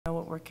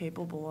we're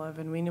capable of,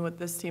 and we knew what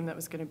this team that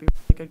was going to be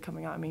really good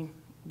coming out. I mean,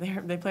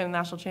 they played a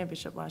national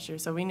championship last year,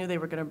 so we knew they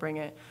were going to bring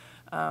it.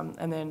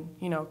 And then,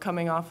 you know,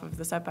 coming off of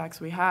the setbacks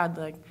we had,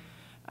 like,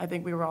 I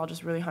think we were all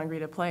just really hungry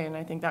to play, and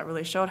I think that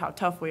really showed how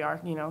tough we are,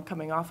 you know,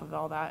 coming off of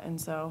all that. And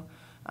so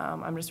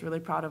I'm just really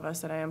proud of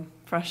us, and I am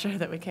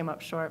frustrated that we came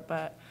up short,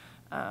 but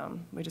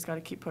we just got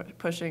to keep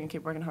pushing and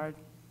keep working hard.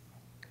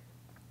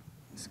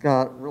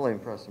 Scott, really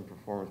impressive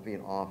performance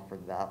being off for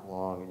that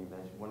long, and you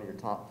mentioned one of your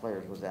top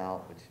players was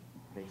out, which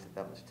makes it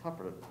that much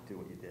tougher to do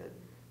what you did.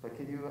 But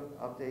can you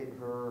update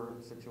her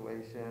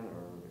situation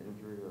or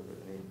injury or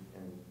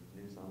any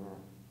news on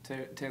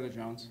that? Taylor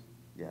Jones?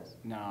 Yes.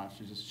 No,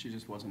 she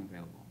just wasn't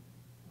available.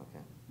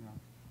 Okay. No.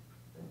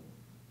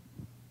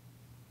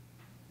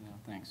 Yeah,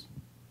 thanks.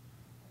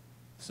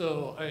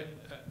 So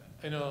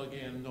I know,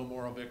 again, no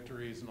moral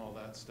victories and all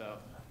that stuff,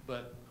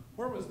 but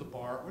where was the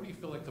bar? Where do you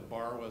feel like the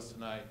bar was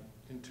tonight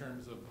in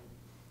terms of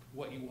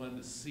what you wanted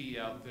to see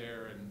out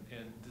there?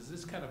 And does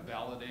this kind of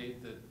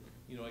validate that,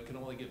 you know, it can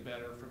only get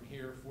better from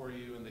here for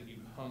you, and that you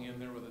hung in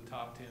there with a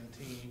top 10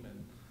 team,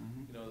 and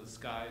you know, the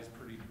sky is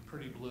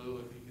pretty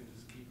blue if you can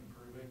just keep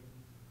improving?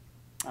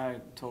 I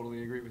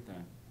totally agree with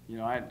that. You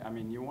know, I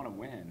mean, you want to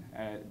win,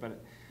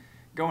 but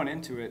going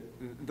into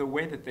it, the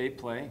way that they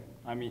play,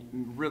 I mean,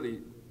 really,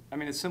 I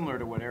mean, it's similar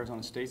to what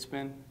Arizona State's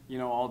been, you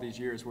know, all these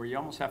years, where you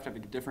almost have to have a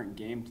different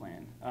game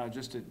plan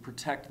just to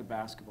protect the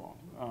basketball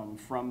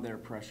from their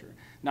pressure.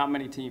 Not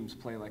many teams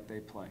play like they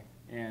play,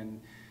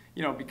 and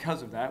you know,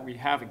 because of that, we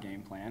have a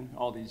game plan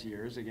all these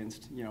years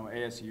against, you know,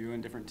 ASU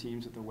and different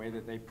teams with the way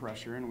that they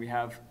pressure, and we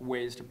have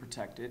ways to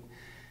protect it.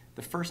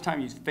 The first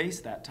time you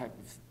face that type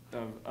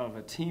of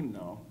a team,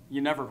 though,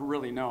 you never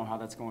really know how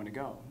that's going to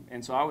go.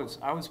 And so I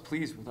was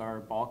pleased with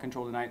our ball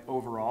control tonight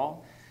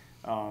overall.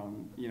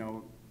 You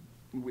know,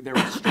 there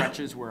were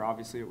stretches where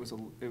obviously it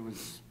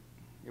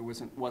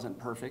wasn't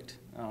perfect.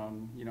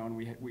 You know,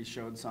 and we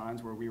showed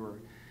signs where we were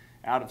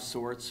out of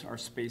sorts. Our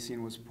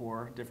spacing was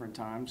poor different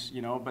times,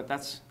 you know, but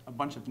that's a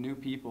bunch of new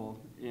people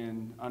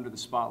under the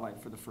spotlight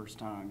for the first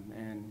time.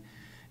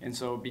 And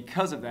so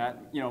because of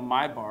that, you know,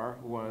 my bar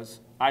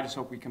was, I just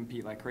hope we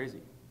compete like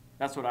crazy.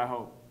 That's what I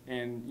hope.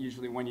 And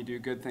usually when you do,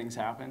 good things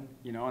happen,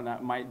 you know, and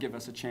that might give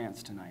us a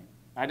chance tonight.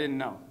 I didn't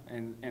know.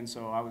 And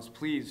so I was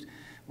pleased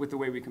with the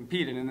way we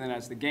competed. And then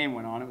as the game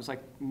went on, it was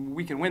like,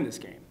 we can win this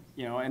game.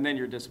 You know, and then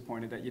you're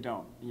disappointed that you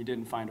don't. You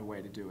didn't find a way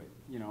to do it.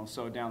 You know,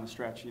 so down the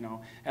stretch, you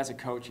know, as a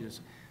coach,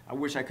 I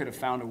wish I could have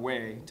found a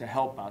way to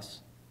help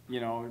us, you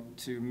know,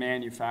 to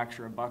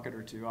manufacture a bucket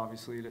or two,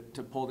 obviously,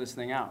 to pull this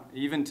thing out.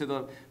 Even to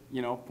the,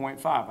 you know,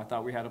 .5. I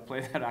thought we had a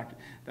play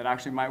that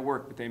actually might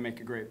work, but they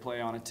make a great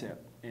play on a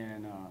tip.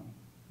 And,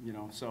 you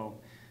know, so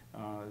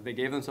they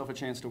gave themselves a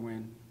chance to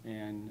win.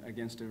 And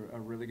against a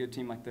really good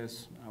team like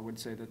this, I would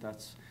say that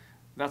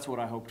that's what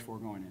I hoped for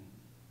going in.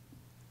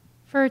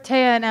 For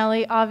Taya and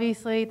Ellie,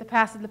 obviously, the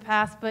past is the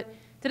past, but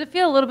did it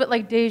feel a little bit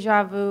like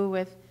deja vu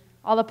with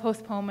all the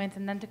postponements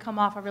and then to come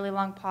off a really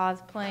long pause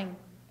playing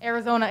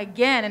Arizona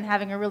again and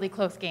having a really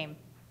close game?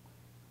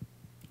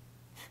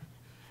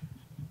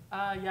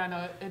 Yeah,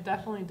 no, it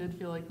definitely did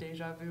feel like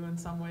deja vu in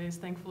some ways.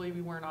 Thankfully,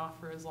 we weren't off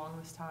for as long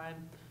this time,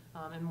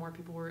 and more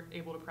people were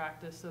able to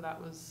practice, so that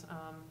was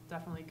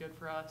definitely good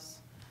for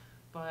us.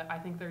 But I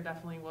think there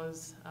definitely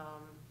was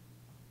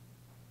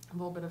a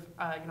little bit of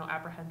you know,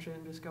 apprehension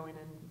just going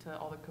into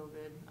all the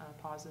COVID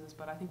pauses,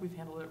 but I think we've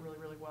handled it really,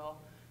 really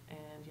well.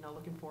 And you know,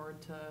 looking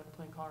forward to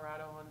playing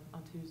Colorado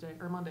on Tuesday,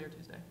 or Monday or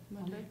Tuesday?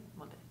 Monday.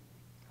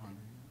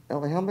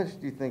 Ellie, how much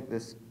do you think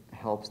this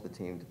helps the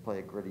team to play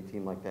a gritty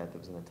team like that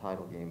was in a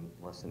title game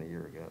less than a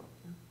year ago?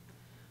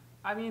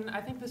 I mean,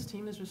 I think this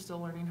team is just still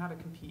learning how to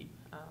compete.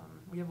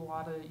 We have a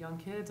lot of young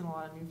kids and a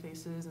lot of new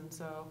faces, and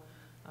so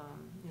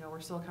you know, we're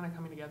still kind of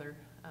coming together.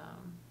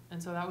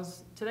 And so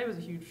today was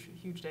a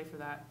huge day for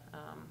that.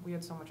 We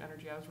had so much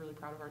energy. I was really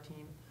proud of our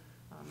team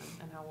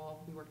and how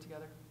well we worked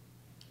together.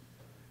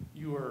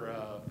 You were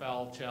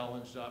foul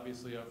challenged,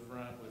 obviously, up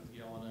front with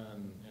Yelena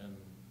and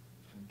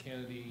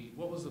Kennedy.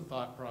 What was the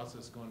thought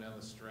process going down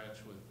the stretch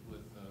with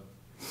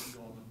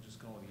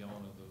going with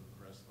Yelena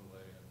the rest of the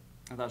way?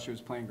 I thought she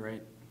was playing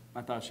great.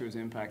 I thought she was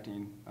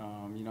impacting.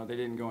 You know, they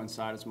didn't go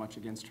inside as much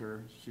against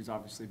her. She's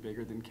obviously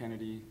bigger than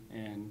Kennedy,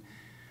 and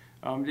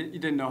you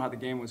didn't know how the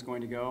game was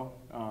going to go,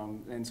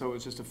 and so it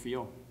was just a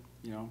feel.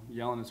 You know,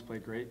 Yelena's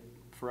played great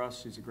for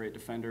us. She's a great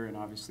defender and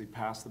obviously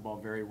passed the ball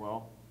very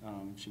well.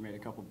 She made a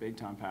couple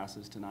big-time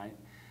passes tonight.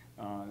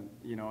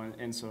 You know,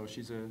 and so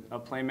she's a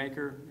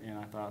playmaker, and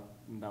I thought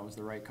that was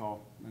the right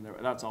call. And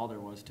that's all there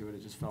was to it.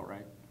 It just felt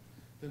right.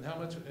 Then how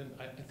much, and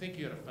I think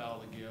you had a foul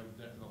to give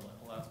in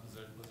the last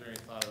possession. Was there any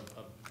thought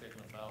of taking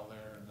a foul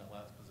there in that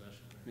last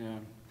possession? Yeah.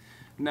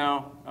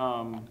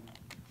 No.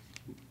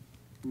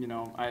 You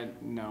know,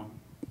 no.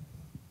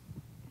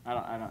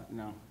 I don't,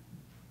 no.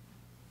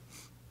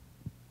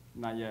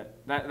 Not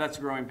yet. That's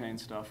growing pain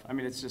stuff. I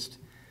mean, it's just,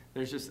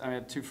 I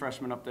had two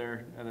freshmen up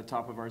there at the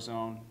top of our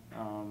zone,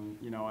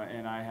 you know,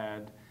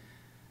 and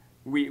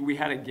we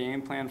had a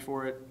game plan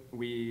for it.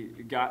 We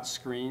got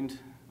screened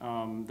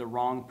the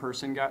wrong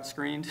person got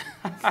screened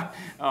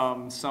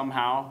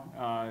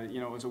somehow. You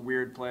know, it was a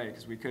weird play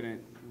because we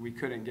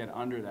couldn't get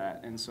under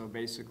that, and so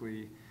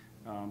basically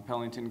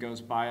Pellington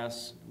goes by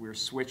us. We're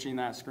switching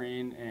that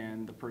screen,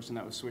 and the person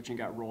that was switching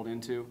got rolled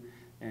into,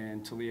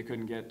 and Talia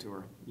couldn't get to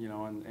her. You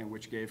know, and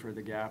which gave her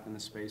the gap and the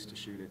space to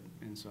shoot it,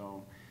 and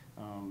so.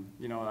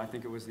 You know, I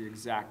think it was the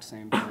exact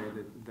same play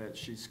that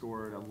she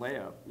scored a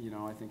layup, you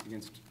know, I think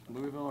against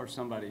Louisville or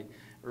somebody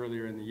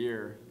earlier in the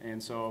year.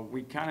 And so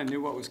we kind of knew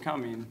what was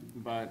coming,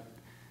 but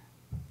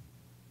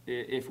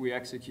if we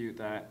execute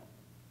that,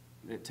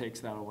 it takes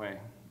that away.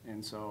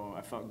 And so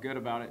I felt good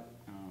about it.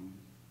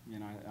 You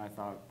know, I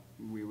thought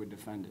we would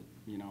defend it,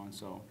 you know, and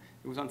so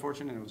it was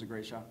unfortunate and it was a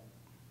great shot.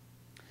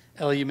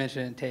 Ellie, you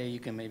mentioned, Taya, you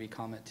can maybe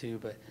comment too,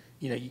 but,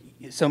 you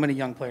know, so many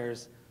young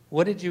players.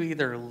 What did you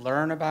either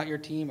learn about your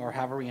team or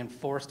have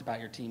reinforced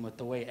about your team with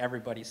the way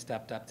everybody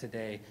stepped up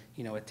today,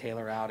 you know, with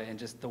Taylor out and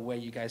just the way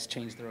you guys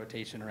changed the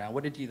rotation around?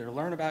 What did you either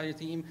learn about your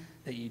team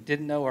that you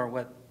didn't know or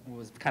what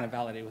was kind of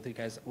validated with you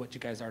guys, what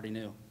you guys already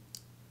knew?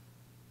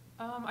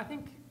 I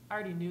think I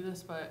already knew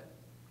this, but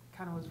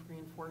kind of was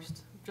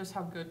reinforced just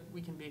how good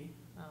we can be.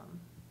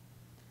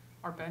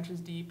 Our bench is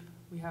deep.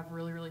 We have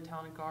really, really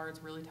talented guards,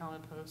 really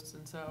talented posts,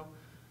 and so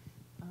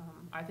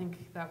I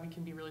think that we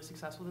can be really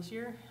successful this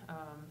year.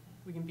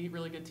 We can beat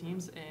really good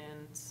teams,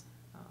 and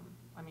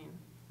I mean,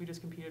 we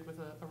just competed with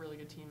a really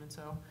good team, and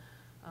so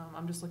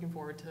I'm just looking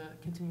forward to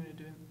continuing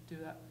to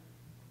do that.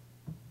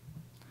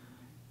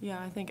 Yeah,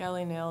 I think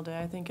Ellie nailed it.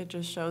 I think it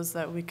just shows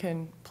that we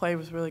can play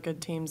with really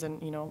good teams and,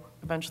 you know,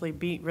 eventually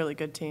beat really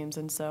good teams.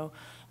 And so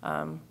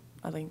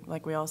I think,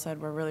 like we all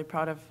said, we're really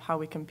proud of how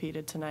we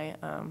competed tonight.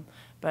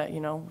 But, you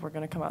know, we're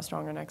going to come out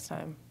stronger next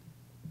time.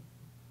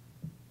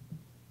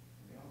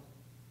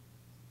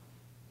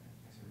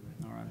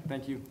 All right,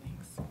 thank you.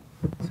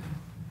 Thanks.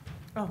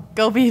 Oh,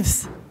 go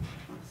Beavs.